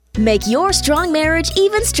Make your strong marriage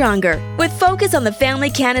even stronger with Focus on the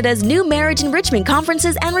Family Canada's new marriage enrichment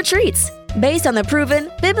conferences and retreats. Based on the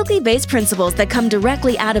proven, biblically based principles that come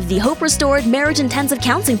directly out of the Hope Restored Marriage Intensive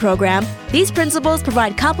Counseling Program, these principles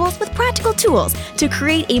provide couples with practical tools to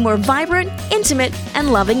create a more vibrant, intimate,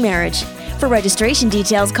 and loving marriage. For registration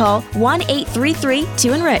details, call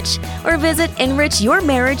 1-833-2ENRICH or visit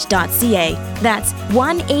enrichyourmarriage.ca. That's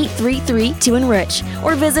 1-833-2ENRICH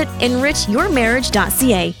or visit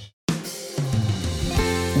enrichyourmarriage.ca.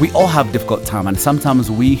 We all have difficult time, and sometimes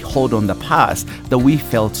we hold on the past that we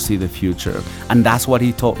fail to see the future. And that's what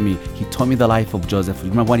he taught me. He taught me the life of Joseph.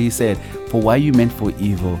 Remember what he said? For what you meant for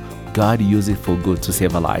evil, God used it for good to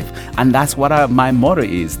save a life. And that's what my motto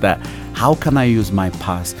is, that how can I use my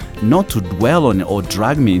past not to dwell on it or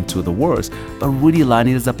drag me into the worst, but really learn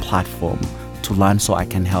it as a platform to learn so I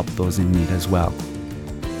can help those in need as well.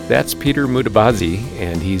 That's Peter Mutabazi,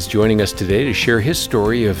 and he's joining us today to share his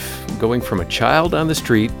story of going from a child on the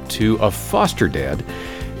street to a foster dad.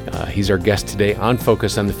 He's our guest today on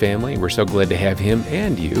Focus on the Family. We're so glad to have him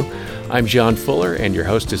and you. I'm John Fuller, and your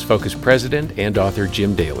host is Focus President and author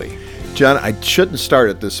Jim Daly. John, I shouldn't start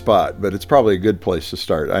at this spot, but it's probably a good place to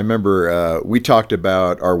start. I remember we talked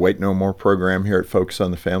about our Wait No More program here at Focus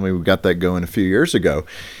on the Family. We got that going a few years ago,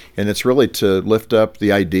 and it's really to lift up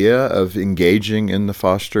the idea of engaging in the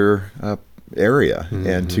foster area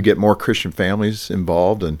and to get more Christian families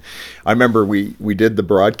involved. And I remember we did the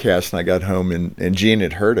broadcast, and I got home, and Jean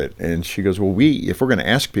had heard it, and she goes, well, if we're going to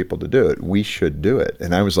ask people to do it, we should do it.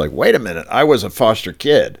 And I was like, wait a minute, I was a foster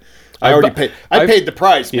kid. I paid the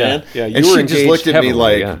price, man. Yeah, and she just looked at me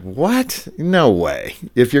like, yeah. What? No way.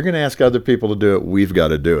 If you're going to ask other people to do it, we've got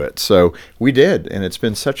to do it. So we did, and it's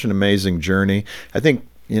been such an amazing journey. I think,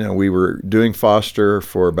 we were doing foster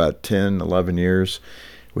for about 10, 11 years.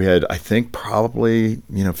 We had, I think, probably,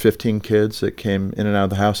 15 kids that came in and out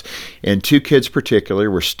of the house. And 2 kids particularly,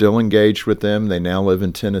 we're still engaged with them. They now live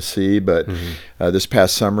in Tennessee. But this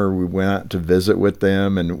past summer, we went out to visit with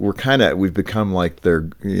them. And we've become like their,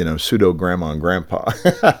 pseudo grandma and grandpa.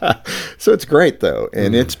 So it's great, though.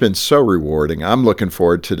 And it's been so rewarding. I'm looking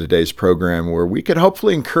forward to today's program where we could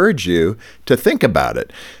hopefully encourage you to think about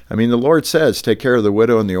it. I mean, the Lord says, take care of the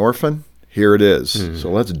widow and the orphan. Here it is. So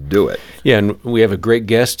let's do it. Yeah, and we have a great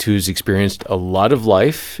guest who's experienced a lot of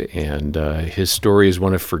life, and his story is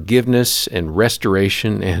one of forgiveness and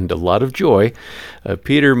restoration and a lot of joy.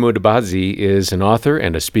 Peter Mutabazi is an author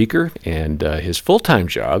and a speaker, and his full-time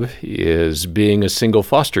job is being a single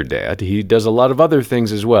foster dad. He does a lot of other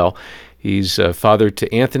things as well. He's father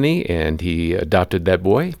to Anthony, and he adopted that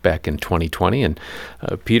boy back in 2020. And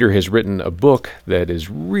Peter has written a book that is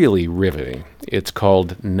really riveting. It's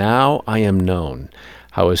called Now I Am Known,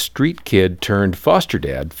 How a Street Kid Turned Foster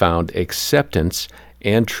Dad Found Acceptance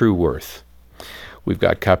and True Worth. We've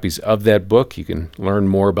got copies of that book. You can learn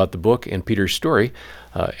more about the book and Peter's story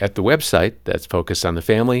at the website. That's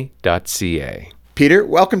focusonthefamily.ca. Peter,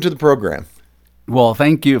 welcome to the program. Well,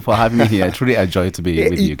 thank you for having me here. It's really a joy to be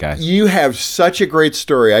with you guys. You have such a great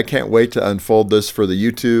story. I can't wait to unfold this for the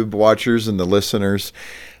YouTube watchers and the listeners.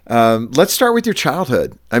 Let's start with your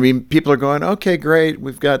childhood. I mean, people are going, okay, great.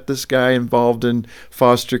 We've got this guy involved in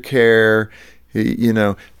foster care,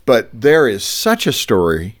 but there is such a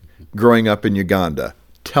story growing up in Uganda.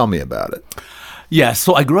 Tell me about it. Yeah,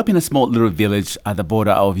 so I grew up in a small little village at the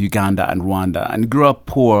border of Uganda and Rwanda, and grew up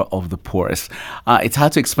poor of the poorest. It's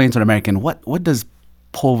hard to explain to an American what does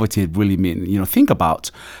poverty really mean. Think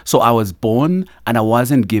about. So I was born and I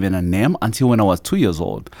wasn't given a name until when I was 2 years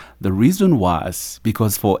old. The reason was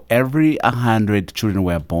because for every 100 children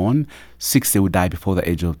were born, 60 would die before the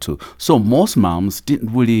age of 2. So most moms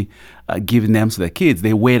didn't really give names to their kids.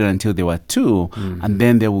 They waited until they were 2, and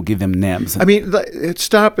then they will give them names. I mean,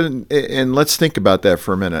 stop and let's think about that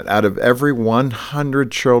for a minute. Out of every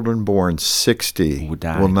 100 children born, 60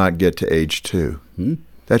 will not get to age 2.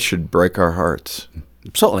 That should break our hearts.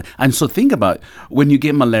 Absolutely. And so think about when you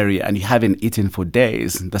get malaria and you haven't eaten for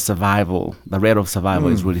days, the rate of survival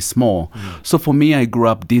is really small. So for me, I grew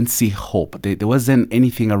up, didn't see hope. There wasn't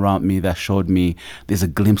anything around me that showed me there's a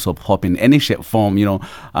glimpse of hope in any shape, form.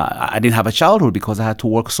 I didn't have a childhood because I had to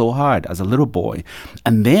work so hard as a little boy.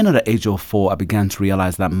 And then at the age of 4, I began to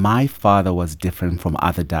realize that my father was different from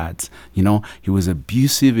other dads. He was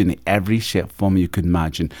abusive in every shape, form you could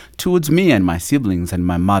imagine towards me and my siblings and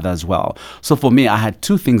my mother as well. So for me, I had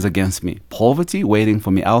 2 things against me: poverty waiting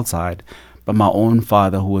for me outside, but my own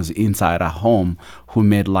father who was inside our home, who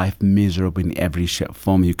made life miserable in every shape,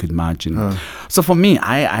 form you could imagine. So for me,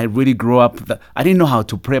 I really grew up, I didn't know how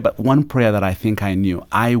to pray, but one prayer that I think I knew,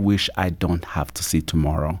 I wish I don't have to see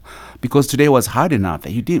tomorrow. Because today was hard enough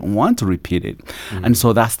that you didn't want to repeat it. And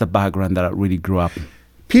so that's the background that I really grew up in.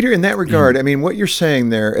 Peter, in that regard, I mean, what you're saying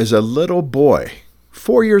there, as a little boy,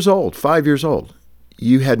 4 years old, 5 years old,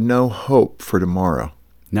 you had no hope for tomorrow.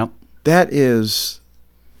 Nope. That is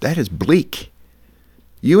bleak.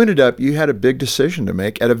 You had a big decision to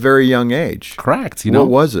make at a very young age. Correct. What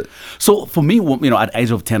was it? So for me, at the age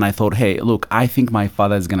of 10, I thought, hey, look, I think my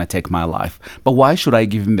father is going to take my life, but why should I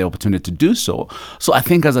give him the opportunity to do so? So I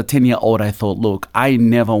think as a 10-year-old, I thought, look, I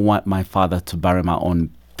never want my father to bury my own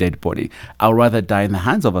dead body. I'd rather die in the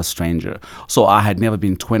hands of a stranger. So I had never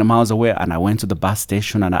been 20 miles away, and I went to the bus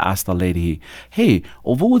station and I asked the lady, hey,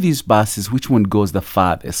 of all these buses, which one goes the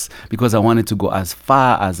farthest? Because I wanted to go as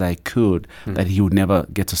far as I could that he would never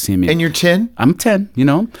get to see me. And you're 10? I'm 10,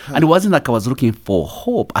 And it wasn't like I was looking for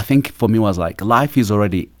hope. I think for me it was like life is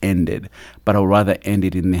already ended, but I'd rather end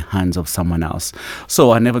it in the hands of someone else. So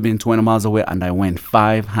I'd never been 20 miles away, and I went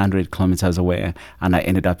 500 kilometers away, and I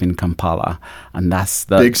ended up in Kampala. And that's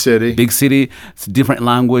the big city. It's a different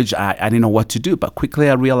language. I didn't know what to do, but quickly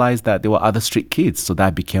I realized that there were other street kids, so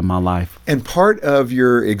that became my life. And part of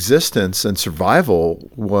your existence and survival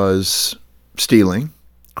was stealing.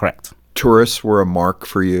 Correct. Tourists were a mark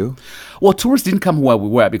for you? Well, tourists didn't come where we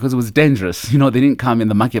were because it was dangerous. They didn't come in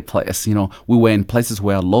the marketplace. We were in places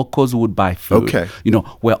where locals would buy food. Okay.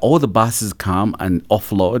 Where all the buses come and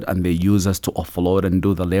offload, and they use us to offload and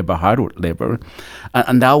do the hard labor.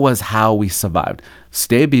 And that was how we survived.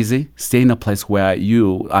 Stay busy, stay in a place where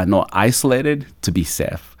you are not isolated to be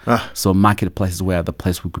safe. So marketplace is where the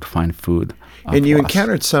place we could find food. And you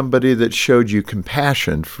encountered somebody that showed you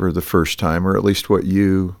compassion for the first time, or at least what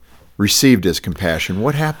you received as compassion.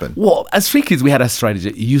 What happened? Well, as street kids, we had a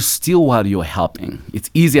strategy. You steal while you're helping. It's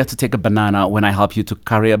easier to take a banana when I help you to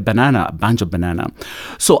carry a bunch of banana.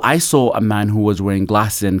 So I saw a man who was wearing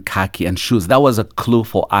glasses and khaki and shoes. That was a clue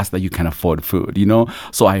for us that you can afford food,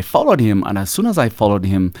 So I followed him, and as soon as I followed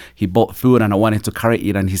him, he bought food, and I wanted to carry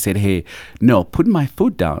it, and he said, hey, no, put my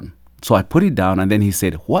food down. So I put it down, and then he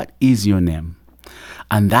said, what is your name?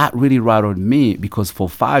 And that really rattled me, because for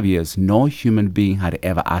 5 years, no human being had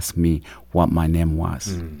ever asked me what my name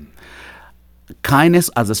was. Kindness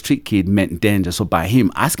as a street kid meant danger. So by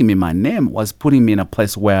him asking me my name was putting me in a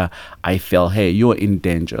place where I felt, hey, you're in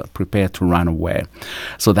danger, prepare to run away.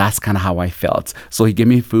 So that's kind of how I felt. So he gave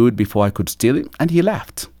me food before I could steal it, and he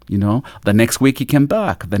left. The next week he came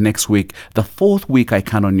back. The next week, the fourth week, I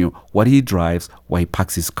kind of knew what he drives, where he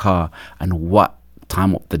parks his car, and what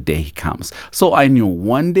time of the day he comes. So I knew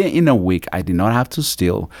one day in a week I did not have to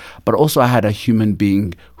steal, but also I had a human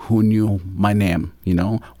being who knew my name,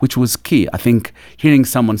 which was key. I think hearing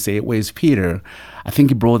someone say, where's Peter? I think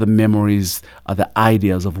it brought the memories of the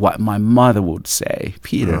ideas of what my mother would say.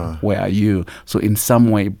 Peter, where are you? So in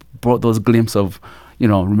some way brought those glimpses of,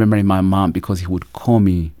 remembering my mom, because he would call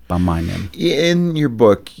me by my name. In your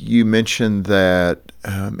book, you mentioned that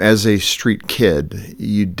as a street kid,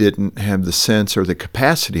 you didn't have the sense or the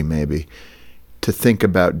capacity maybe to think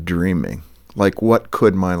about dreaming. Like, what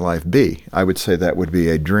could my life be? I would say that would be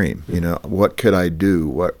a dream. What could I do?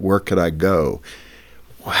 Where could I go?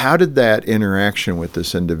 How did that interaction with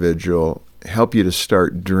this individual help you to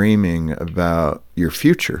start dreaming about your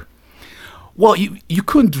future? Well, you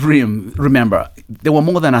couldn't dream. Remember, there were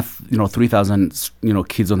more than 3,000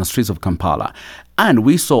 kids on the streets of Kampala, and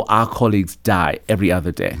we saw our colleagues die every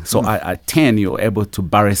other day. So at 10, you're able to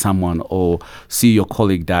bury someone or see your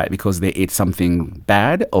colleague die because they ate something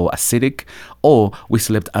bad or acidic, or we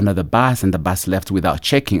slept under the bus and the bus left without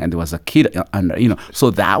checking, and there was a kid under.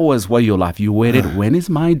 So that was what your life. You waited. When is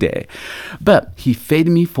my day? But he fed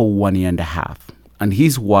me for 1 year and a half, and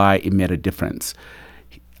here's why it made a difference.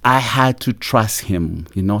 I had to trust him,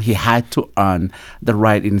 he had to earn the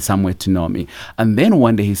right in some way to know me. And then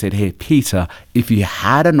one day he said, hey, Peter, if you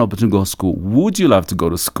had an opportunity to go to school, would you love to go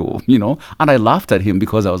to school? And I laughed at him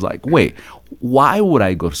because I was like, wait, why would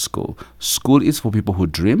I go to school? School is for people who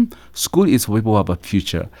dream. School is for people who have a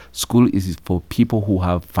future. School is for people who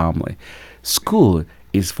have family. School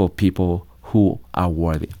is for people who are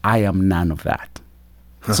worthy. I am none of that.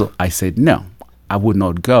 So I said, no. I would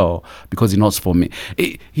not go because it's not for me.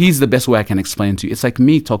 Here's the best way I can explain to you. It's like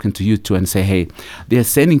me talking to you two and say, hey, they're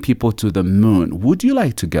sending people to the moon. Would you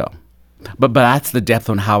like to go? But that's the depth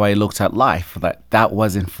on how I looked at life. That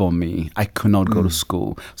wasn't for me. I could not go to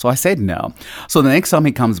school. So I said no. So the next time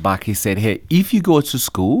he comes back, he said, hey, if you go to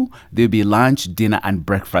school, there'll be lunch, dinner, and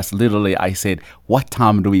breakfast. Literally, I said, what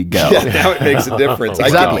time do we go? Yeah, now it makes a difference. I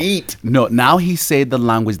can eat. No, now he said the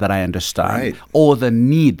language that I understand. Right. Or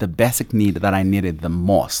the basic need that I needed the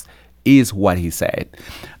most is what he said.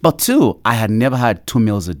 But two, I had never had 2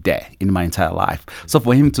 meals a day in my entire life. So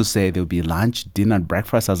for him to say there'll be lunch, dinner, and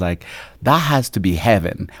breakfast, I was like, that has to be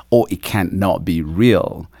heaven or it can't not be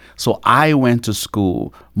real. So I went to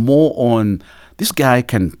school more on, this guy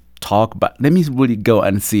can talk, but let me really go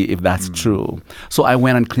and see if that's true. So I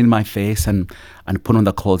went and cleaned my face and put on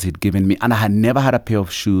the clothes he'd given me. And I had never had a pair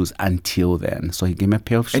of shoes until then. So he gave me a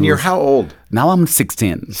pair of shoes. And you're how old? Now I'm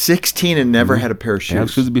 16. 16 and never had a pair of shoes. I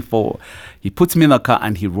had shoes before. He puts me in the car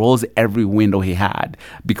and he rolls every window he had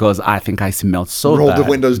because I think I smelled so bad. Rolled the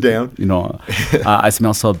windows down? You know, I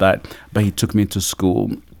smelled so bad. But he took me to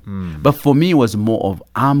school. But for me, it was more of,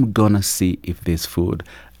 I'm going to see if there's food.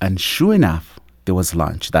 And sure enough, there was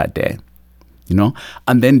lunch that day. You know,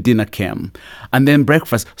 and then dinner came, and then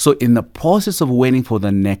breakfast. So in the process of waiting for the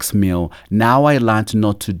next meal, now I learned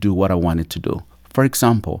not to do what I wanted to do. For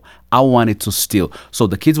example, I wanted to steal. So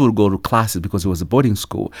the kids would go to classes because it was a boarding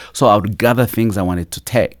school. So I would gather things I wanted to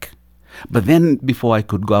take. But then before I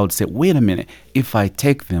could go, I would say, wait a minute, if I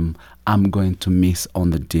take them, I'm going to miss on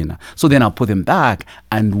the dinner. So then I'll put them back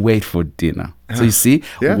and wait for dinner. So you see,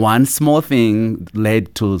 one small thing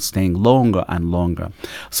led to staying longer and longer.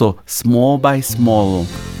 So small by small,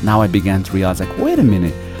 now I began to realize, like, wait a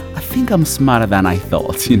minute, I think I'm smarter than I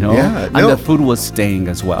thought, you know? Yeah, and the food was staying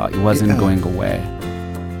as well. It wasn't going away.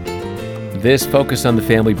 This Focus on the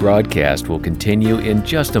Family broadcast will continue in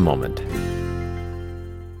just a moment.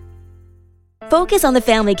 Focus on the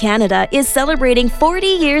Family Canada is celebrating 40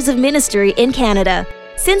 years of ministry in Canada.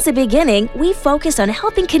 Since the beginning, we focused on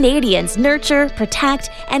helping Canadians nurture, protect,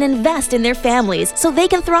 and invest in their families so they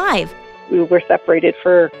can thrive. We were separated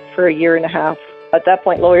for a year and a half. At that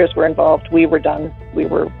point, lawyers were involved. We were done. We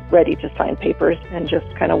were ready to sign papers and just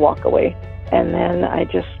kind of walk away. And then I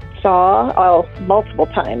just saw, multiple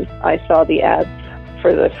times, I saw the ads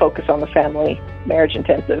for the Focus on the Family marriage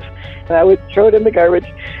intensive. And I would throw it in the garbage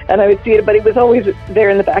and I would see it, but it was always there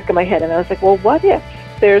in the back of my head. And I was like, well, what if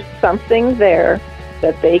there's something there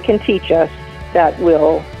that they can teach us that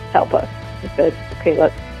will help us? I said, okay,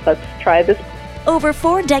 let's try this. Over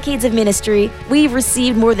 4 decades of ministry, we've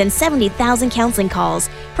received more than 70,000 counseling calls,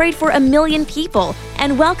 prayed for 1 million people,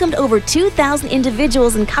 and welcomed over 2,000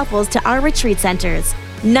 individuals and couples to our retreat centers.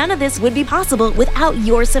 None of this would be possible without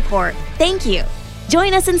your support. Thank you.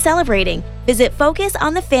 Join us in celebrating. Visit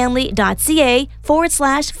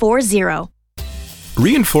focusonthefamily.ca/40.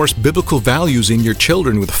 Reinforce biblical values in your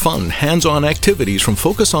children with fun, hands-on activities from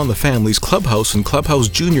Focus on the Family's Clubhouse and Clubhouse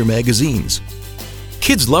Junior magazines.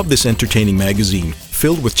 Kids love this entertaining magazine,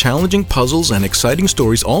 filled with challenging puzzles and exciting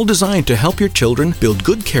stories, all designed to help your children build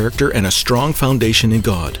good character and a strong foundation in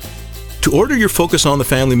God. To order your Focus on the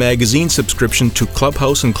Family magazine subscription to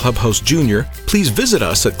Clubhouse and Clubhouse Junior, please visit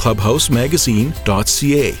us at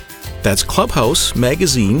clubhousemagazine.ca. That's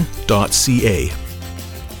clubhousemagazine.ca.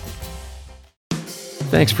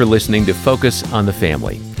 Thanks for listening to Focus on the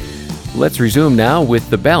Family. Let's resume now with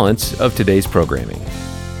the balance of today's programming.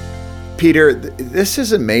 Peter, this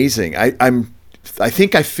is amazing. I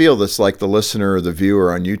think I feel this like the listener or the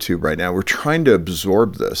viewer on YouTube right now. We're trying to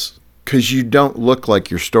absorb this because you don't look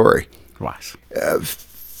like your story. Right.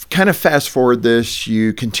 Kind of fast forward this,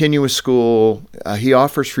 you continue with school. He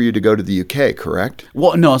offers for you to go to the UK, correct?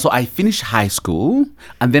 Well, no. So I finished high school,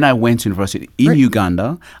 and then I went to university in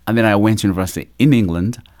Uganda, and then I went to university in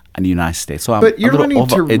England and the United States. So I'm but you're a little learning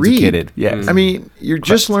to overeducated. read. Yes. I mean, you're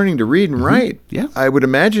just learning to read and write. Yeah. I would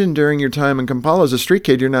imagine during your time in Kampala as a street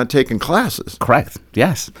kid, you're not taking classes. Correct.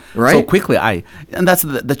 Yes. Right. So quickly, and that's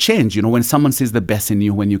the change. You know, when someone sees the best in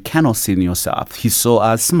you, when you cannot see in yourself, he saw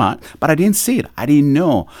us smart, but I didn't see it. I didn't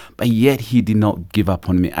know. But yet he did not give up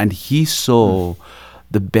on me, and he saw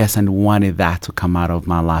the best and wanted that to come out of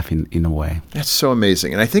my life in a way. That's so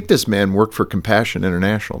amazing. And I think this man worked for Compassion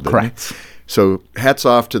International, didn't Correct. he? So hats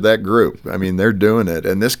off to that group. I mean, they're doing it.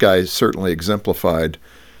 And this guy certainly exemplified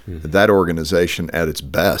that organization at its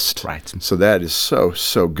best. Right. So that is so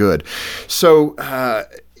good. So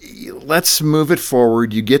let's move it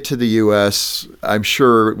forward. You get to the U.S. I'm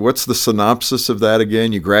sure, what's the synopsis of that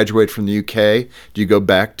again? You graduate from the U.K. Do you go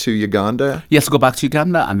back to Uganda? Yes, go back to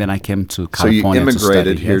Uganda, and then I came to California. So you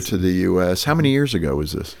immigrated to study, here to the U.S. How many years ago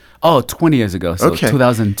was this? 20 years ago, so Okay.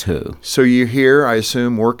 2002. So you're here, I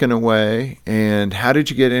assume, working away. And how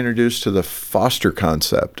did you get introduced to the foster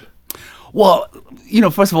concept? Well,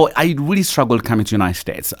 first of all, I really struggled coming to the United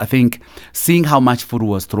States. I think seeing how much food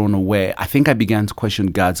was thrown away, I think I began to question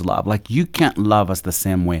God's love. Like, you can't love us the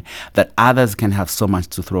same way that others can have so much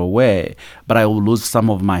to throw away, but I will lose some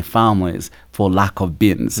of my families for lack of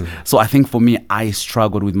bins. So I think for me, I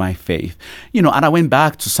struggled with my faith. And I went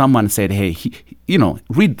back to someone and said, hey,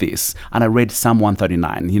 read this. And I read Psalm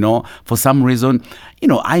 139. For some reason,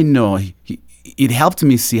 I know it helped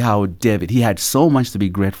me see how David, he had so much to be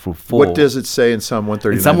grateful for. What does it say in Psalm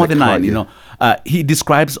 139? In Psalm 139, he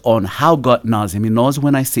describes on how God knows him. He knows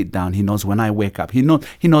when I sit down. He knows when I wake up. He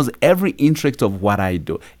knows every intricacy of what I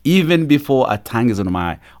do, even before a tongue is on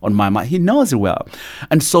my mind. He knows it well,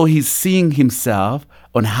 and so he's seeing himself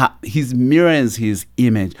on how he's mirroring his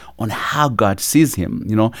image on how God sees him.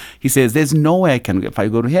 He says, "There's no way I can go. If I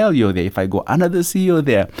go to hell, you're there. If I go under the sea, you're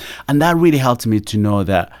there," and that really helped me to know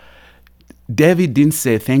that David didn't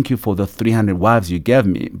say, thank you for the 300 wives you gave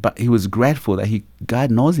me, but he was grateful that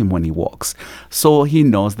God knows him when he walks. So he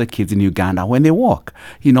knows the kids in Uganda when they walk.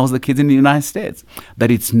 He knows the kids in the United States.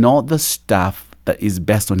 That it's not the stuff that is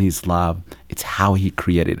based on his love, it's how he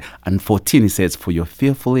created. And 14, he says, for you're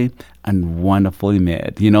fearfully and wonderfully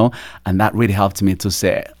made, and that really helped me to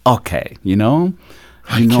say, okay, you know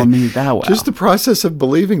me that well. Just the process of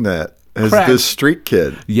believing that. As Correct. this street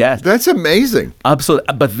kid. Yes. That's amazing.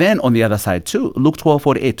 Absolutely. But then on the other side too, Luke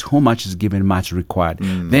 12:48, who much is given, much required.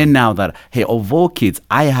 Then now that, hey, of all kids,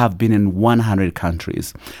 I have been in 100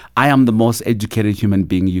 countries. I am the most educated human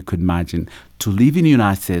being you could imagine. To live in the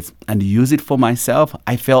United States and use it for myself,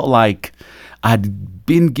 I felt like I'd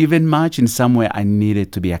been given much in some way. I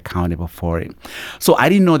needed to be accountable for it. So I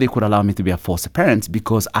didn't know they could allow me to be a foster parent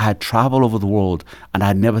because I had traveled over the world and I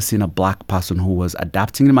had never seen a black person who was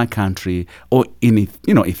adapting in my country or in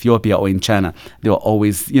Ethiopia or in China. There were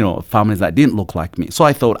always families that didn't look like me. So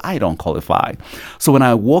I thought, I don't qualify. So when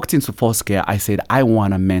I walked into foster care, I said, I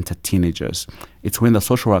want to mentor teenagers. It's when the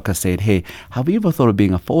social worker said, hey, have you ever thought of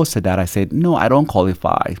being a foster dad? I said, no, I don't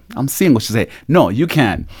qualify. I'm single. She said, no, you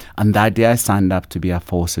can. And that day I signed up to be a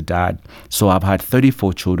foster dad. So I've had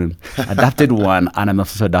 34 children, adopted one, and I'm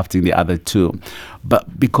also adopting the other two.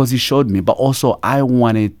 But because he showed me, but also I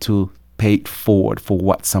wanted to pay it forward for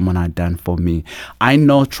what someone had done for me. I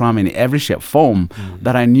know trauma in every shape, form,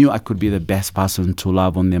 that I knew I could be the best person to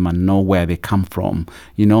love on them and know where they come from,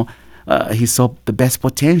 he saw the best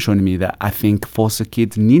potential in me that I think foster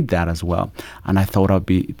kids need that as well. And I thought I'd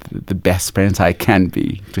be the best parent I can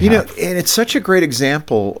be. And it's such a great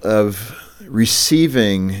example of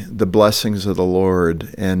receiving the blessings of the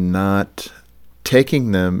Lord and not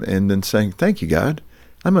taking them and then saying, thank you, God.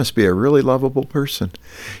 I must be a really lovable person.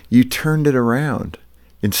 You turned it around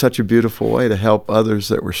in such a beautiful way to help others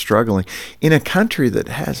that were struggling in a country that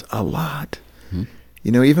has a lot.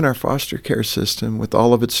 Even our foster care system, with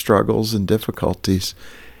all of its struggles and difficulties,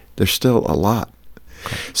 there's still a lot.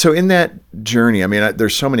 Okay. So in that journey,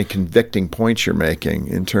 there's so many convicting points you're making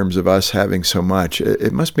in terms of us having so much.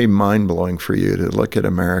 It must be mind-blowing for you to look at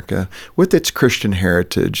America with its Christian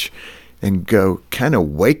heritage and go, kind of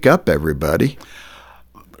wake up, everybody.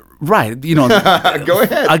 Right, Go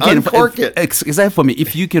ahead, again, uncork it. Exactly for me,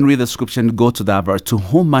 if you can read the scripture and go to that verse, to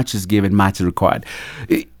whom much is given, much is required.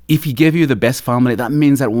 If he gave you the best family, that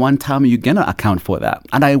means at one time you're going to account for that.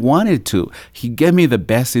 And I wanted to. He gave me the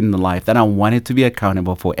best in life, that I wanted to be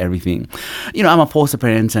accountable for everything. I'm a foster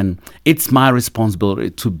parent, and it's my responsibility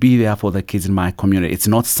to be there for the kids in my community. It's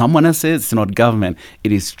not someone else's, it's not government.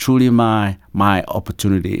 It is truly my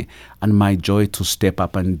opportunity and my joy to step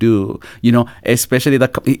up and do. Especially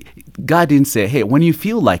God didn't say, hey, when you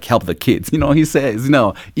feel like, help the kids. He says,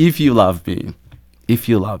 no, if you love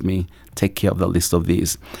me, take care of the list of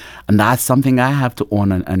these. And that's something I have to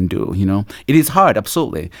own and do, It is hard,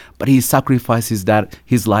 absolutely. But he sacrifices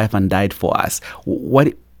his life and died for us.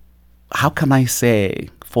 How can I say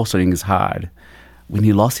fostering is hard when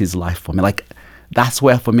he lost his life for me? That's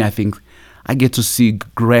where, for me, I think I get to see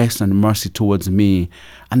grace and mercy towards me.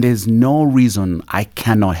 And there's no reason I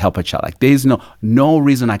cannot help a child. There's no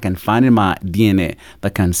reason I can find in my DNA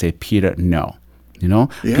that can say, Peter, no.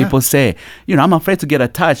 People say, I'm afraid to get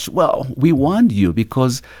attached. Well, we warned you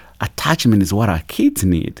because attachment is what our kids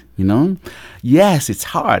need, Yes, it's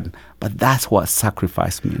hard, but that's what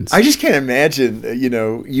sacrifice means. I just can't imagine,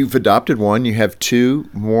 you've adopted one, you have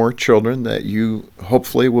 2 more children that you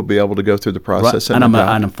hopefully will be able to go through the process. Right. And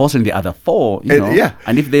I'm fostering the other 4,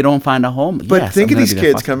 and if they don't find a home, But think of these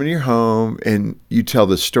kids coming to your home and you tell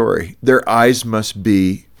this story. Their eyes must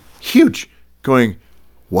be huge, going,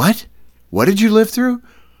 what? What did you live through?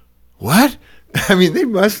 What? They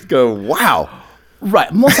must go, wow.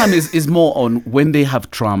 Right. Most time is more on when they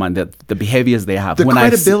have trauma and the behaviors they have. The when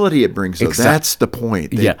credibility it brings, though, Exactly. that's the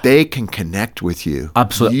point. That Yeah. they can connect with you.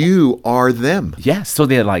 Absolutely. You are them. Yes, so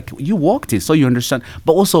they're like, you walked it, so you understand.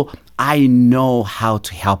 But also, I know how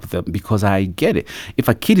to help them because I get it. If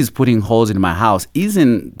a kid is putting holes in my house,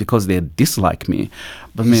 isn't because they dislike me,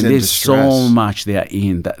 but He's man, in there's distress. so much they are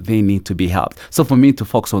in that they need to be helped. So for me to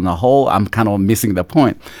focus on the whole, I'm kind of missing the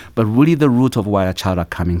point. But really, the root of where a child are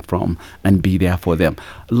coming from and be there for them,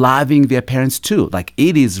 loving their parents too. Like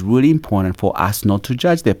it is really important for us not to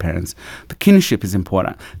judge their parents. The kinship is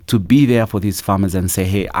important to be there for these families and say,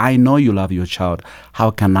 hey, I know you love your child. How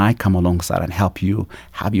can I come alongside and help you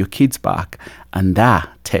have your kids back? And that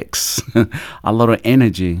takes a lot of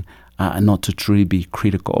energy. Not to truly be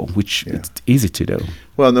critical, which it's easy to do.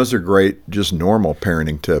 Well, and those are great, just normal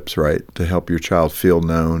parenting tips, right? To help your child feel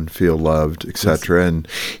known, feel loved, etc. And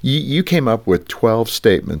you came up with 12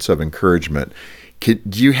 statements of encouragement. Do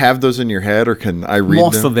you have those in your head, or can I read them?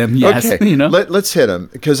 Most of them, yes. Okay, You know? let's hit them,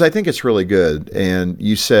 because I think it's really good. And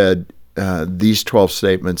you said these 12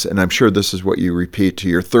 statements, and I'm sure this is what you repeat to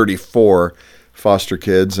your 34 foster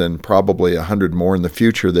kids and probably 100 more in the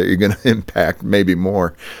future that you're going to impact, maybe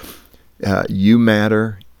more. You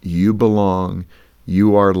matter, you belong,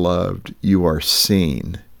 you are loved, you are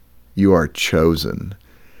seen, you are chosen,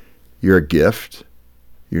 you're a gift,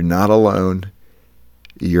 you're not alone,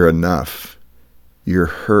 you're enough, you're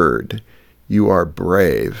heard, you are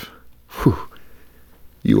brave,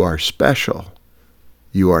 you are special,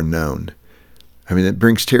 you are known. I mean, it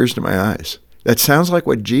brings tears to my eyes. That sounds like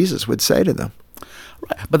what Jesus would say to them.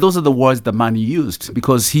 Right. But those are the words the man used,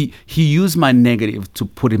 because he used my negative to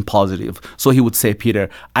put in positive. So he would say, Peter,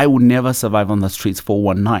 I will never survive on the streets for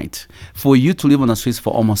one night. For you to live on the streets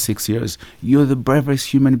for almost 6 years, you're the bravest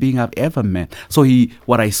human being I've ever met. So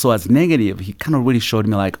what I saw as negative, he kind of really showed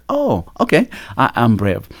me like, oh, okay, I'm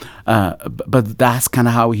brave. But that's kind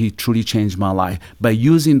of how he truly changed my life, by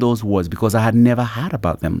using those words, because I had never heard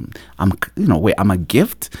about them. I'm a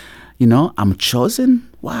gift. I'm chosen.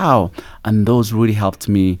 Wow. And those really helped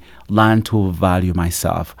me learn to value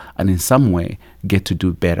myself and in some way get to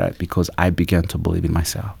do better, because I began to believe in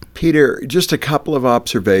myself. Peter, just a couple of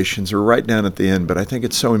observations. We're right down at the end, but I think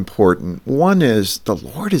it's so important. One is the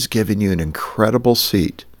Lord has given you an incredible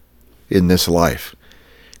seat in this life,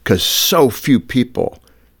 because so few people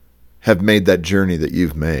have made that journey that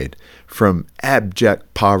you've made, from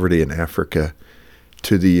abject poverty in Africa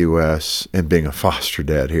to the U.S. and being a foster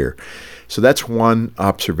dad here. So that's one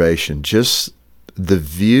observation. Just the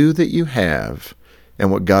view that you have and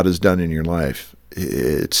what God has done in your life,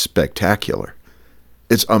 it's spectacular.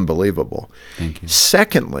 It's unbelievable. Thank you.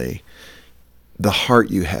 Secondly, the heart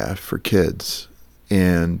you have for kids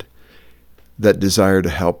and that desire to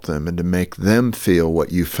help them and to make them feel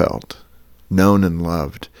what you felt, known and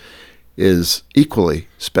loved, is equally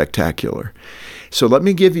spectacular. So let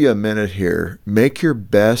me give you a minute here. Make your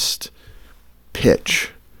best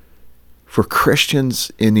pitch for Christians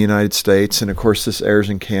in the United States, and of course this airs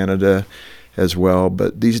in Canada as well,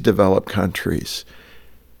 but these developed countries,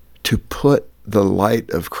 to put the light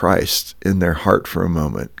of Christ in their heart for a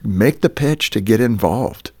moment. Make the pitch to get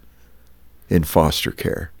involved in foster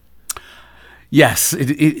care. Yes,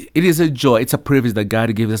 it is a joy. It's a privilege that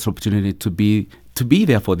God gives us opportunity to be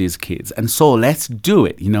there for these kids. And so let's do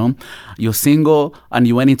it. You're single and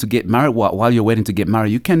you waiting to get married. While you're waiting to get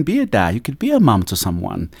married, you can be a dad, you could be a mom to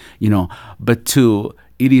someone, but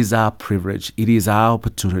it is our privilege. It is our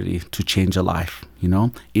opportunity to change a life.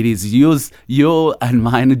 It is your and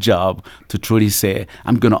mine job to truly say,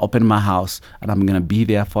 I'm going to open my house and I'm going to be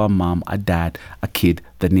there for a mom, a dad, a kid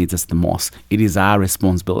that needs us the most. It is our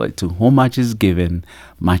responsibility. To whom much is given,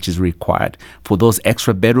 much is required. For those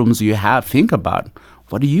extra bedrooms you have, think about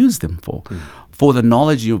what do you use them for? For the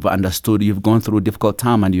knowledge you've understood, you've gone through a difficult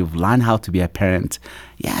time and you've learned how to be a parent.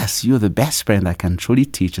 Yes, you're the best parent that can truly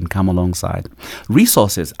teach and come alongside.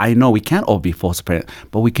 Resources, I know we can't all be foster parents,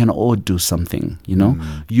 but we can all do something,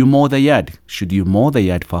 You mow the yard. Should you mow the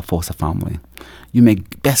yard for a foster family? You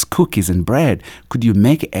make best cookies and bread. Could you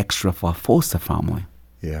make extra for a foster family?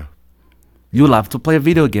 Yeah. You love to play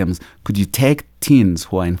video games. Could you take teens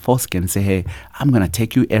who are in foster care and say, hey, I'm going to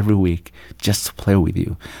take you every week just to play with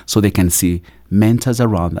you, so they can see mentors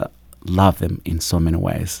around that love them in so many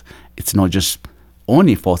ways. It's not just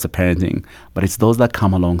only foster parenting, but it's those that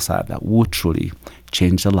come alongside that will truly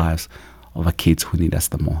change the lives of the kids who need us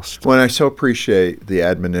the most. Well, I so appreciate the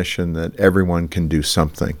admonition that everyone can do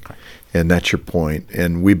something. And that's your point.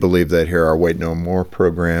 And we believe that here, our Wait No More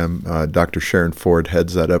program. Dr. Sharon Ford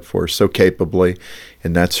heads that up for us so capably.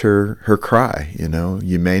 And that's her cry.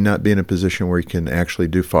 You may not be in a position where you can actually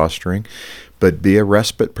do fostering, but be a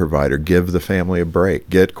respite provider. Give the family a break.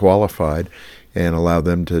 Get qualified and allow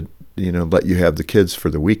them to, let you have the kids for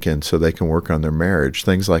the weekend so they can work on their marriage,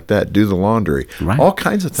 things like that. Do the laundry, Right. all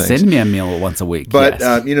kinds of things. Send me a meal once a week. But,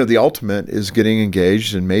 yes. the ultimate is getting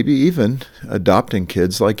engaged and maybe even adopting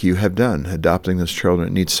kids like you have done, adopting those children.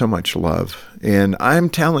 It needs so much love. And I'm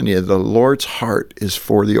telling you, the Lord's heart is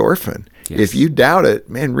for the orphan. Yes. If you doubt it,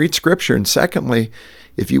 man, read Scripture. And secondly,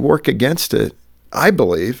 if you work against it, I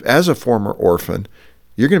believe, as a former orphan,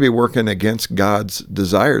 you're going to be working against God's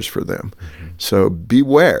desires for them. Mm-hmm. So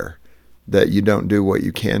beware that you don't do what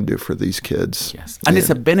you can do for these kids. Yes. And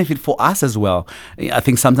it's a benefit for us as well. I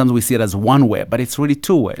think sometimes we see it as one way, but it's really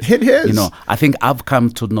two ways. It is. I think I've come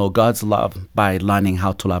to know God's love by learning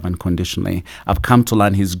how to love unconditionally. I've come to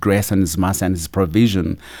learn His grace and His mercy and His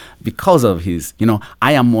provision because of His,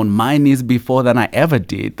 I am on my knees before than I ever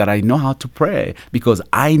did, that I know how to pray because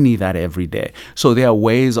I need that every day. So there are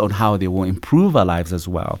ways on how they will improve our lives as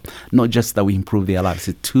well. Not just that we improve their lives,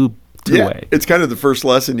 it's two way. It's kind of the first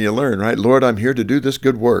lesson you learn, right? Lord, I'm here to do this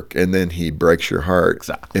good work. And then He breaks your heart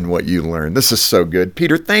in what you learn. This is so good.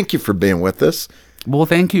 Peter, thank you for being with us. Well,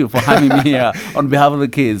 thank you for having me here on behalf of the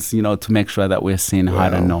kids, to make sure that we're seen,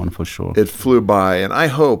 heard, and known for sure. It flew by, and I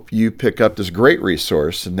hope you pick up this great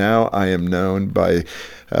resource. Now I am known by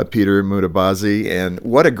Peter Mutabazi, and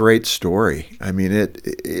what a great story. I mean,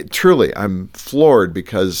 it truly, I'm floored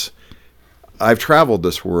because I've traveled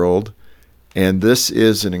this world, and this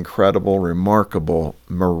is an incredible, remarkable,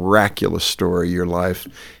 miraculous story, your life.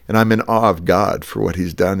 And I'm in awe of God for what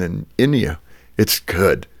He's done in you. It's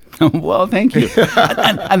good. Well, thank you.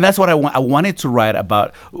 and that's what I wanted to write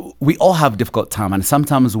about. We all have difficult time, and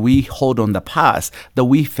sometimes we hold on the past that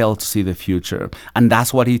we fail to see the future. And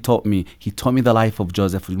that's what He taught me. He taught me the life of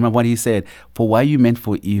Joseph. Remember what He said? For what you meant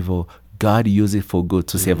for evil, God used it for good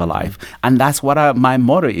to save a life. And that's what my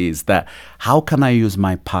motto is, that how can I use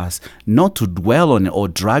my past not to dwell on it or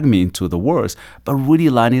drag me into the worst, but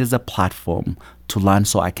really learn it as a platform to learn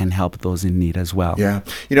so I can help those in need as well. Yeah.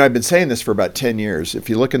 I've been saying this for about 10 years. If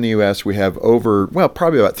you look in the U.S., we have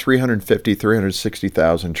probably about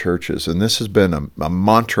 360,000 churches. And this has been a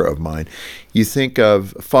mantra of mine. You think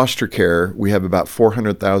of foster care, we have about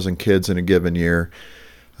 400,000 kids in a given year.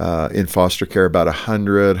 In foster care, about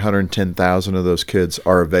 110,000 of those kids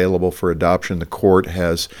are available for adoption. The court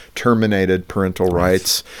has terminated parental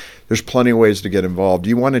rights. There's plenty of ways to get involved. Do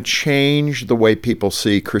you want to change the way people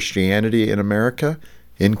see Christianity in America,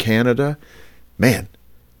 in Canada? Man,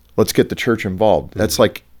 let's get the church involved. That's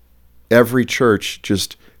like every church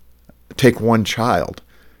just take one child.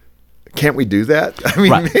 Can't we do that? I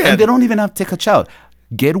mean, right. Man. And they don't even have to take a child.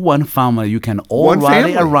 Get one family you can all one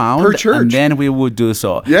rally family around, per church. and then we will do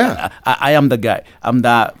so. Yeah. I am the guy. I'm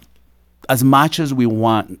that. As much as we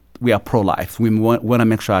are pro-life. We want to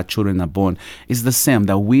make sure our children are born. It's the same,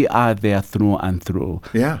 that we are there through and through,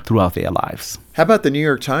 throughout their lives. How about the New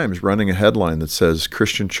York Times running a headline that says,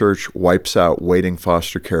 Christian Church wipes out waiting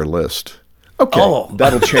foster care list? Okay,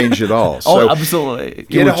 that'll change it all. So absolutely.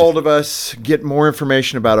 Get a hold of us. Get more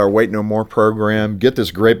information about our Wait No More program. Get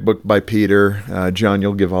this great book by Peter. John,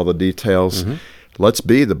 you'll give all the details. Mm-hmm. Let's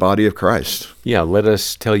be the body of Christ. Yeah, let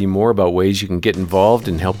us tell you more about ways you can get involved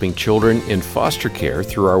in helping children in foster care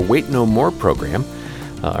through our Wait No More program.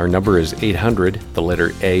 Our number is 800, the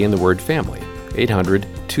letter A in the word family,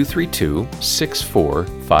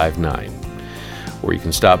 800-232-6459. Or you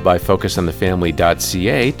can stop by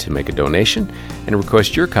focusonthefamily.ca to make a donation and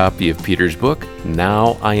request your copy of Peter's book,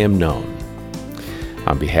 Now I Am Known.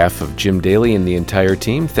 On behalf of Jim Daly and the entire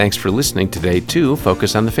team, thanks for listening today to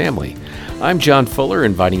Focus on the Family. I'm John Fuller,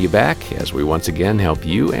 inviting you back as we once again help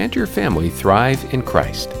you and your family thrive in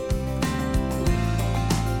Christ.